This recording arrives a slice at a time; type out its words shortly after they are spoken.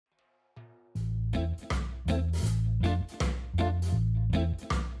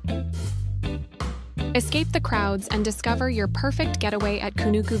Escape the crowds and discover your perfect getaway at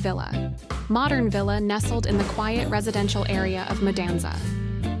Kunuku Villa, modern villa nestled in the quiet residential area of Modanza.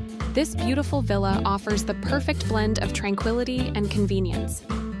 This beautiful villa offers the perfect blend of tranquility and convenience,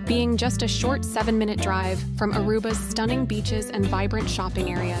 being just a short 7-minute drive from Aruba's stunning beaches and vibrant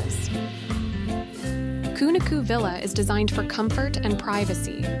shopping areas. Kunuku Villa is designed for comfort and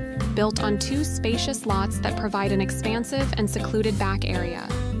privacy, built on 2 spacious lots that provide an expansive and secluded back area.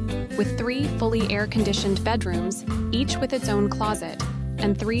 With 3 fully air-conditioned bedrooms, each with its own closet,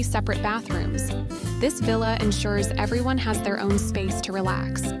 and 3 separate bathrooms, this villa ensures everyone has their own space to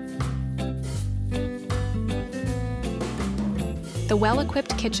relax. The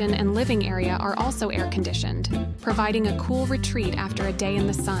well-equipped kitchen and living area are also air-conditioned, providing a cool retreat after a day in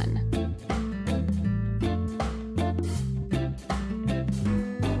the sun.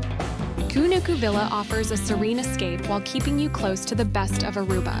 Kunuku Villa offers a serene escape while keeping you close to the best of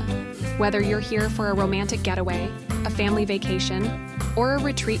Aruba. Whether you're here for a romantic getaway, a family vacation, or a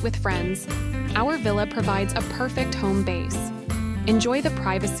retreat with friends, our villa provides a perfect home base. Enjoy the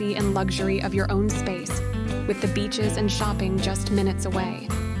privacy and luxury of your own space, with the beaches and shopping just minutes away.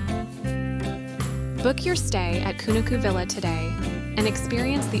 Book your stay at Kunuku Villa today and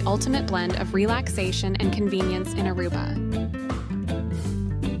experience the ultimate blend of relaxation and convenience in Aruba.